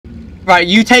Right,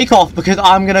 you take off because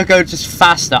I'm gonna go just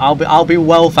faster. I'll be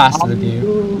well faster than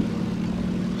you.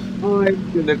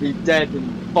 I'm gonna be dead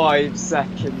in 5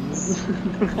 seconds.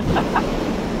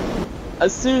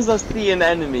 As soon as I see an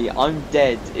enemy, I'm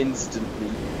dead instantly.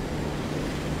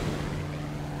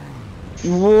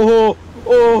 Whoa!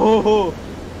 Oh!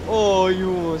 Oh! You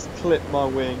almost clipped my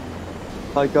wing.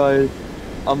 Hi guys,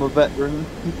 I'm a veteran.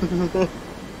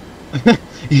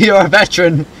 You're a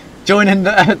veteran, joining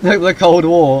the Cold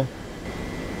War.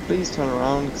 Please turn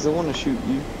around, because I want to shoot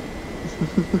you.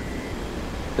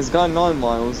 There's a guy 9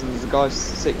 miles and there's a guy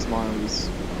 6 miles.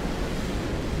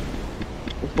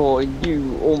 Boy,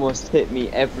 you almost hit me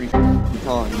every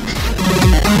time.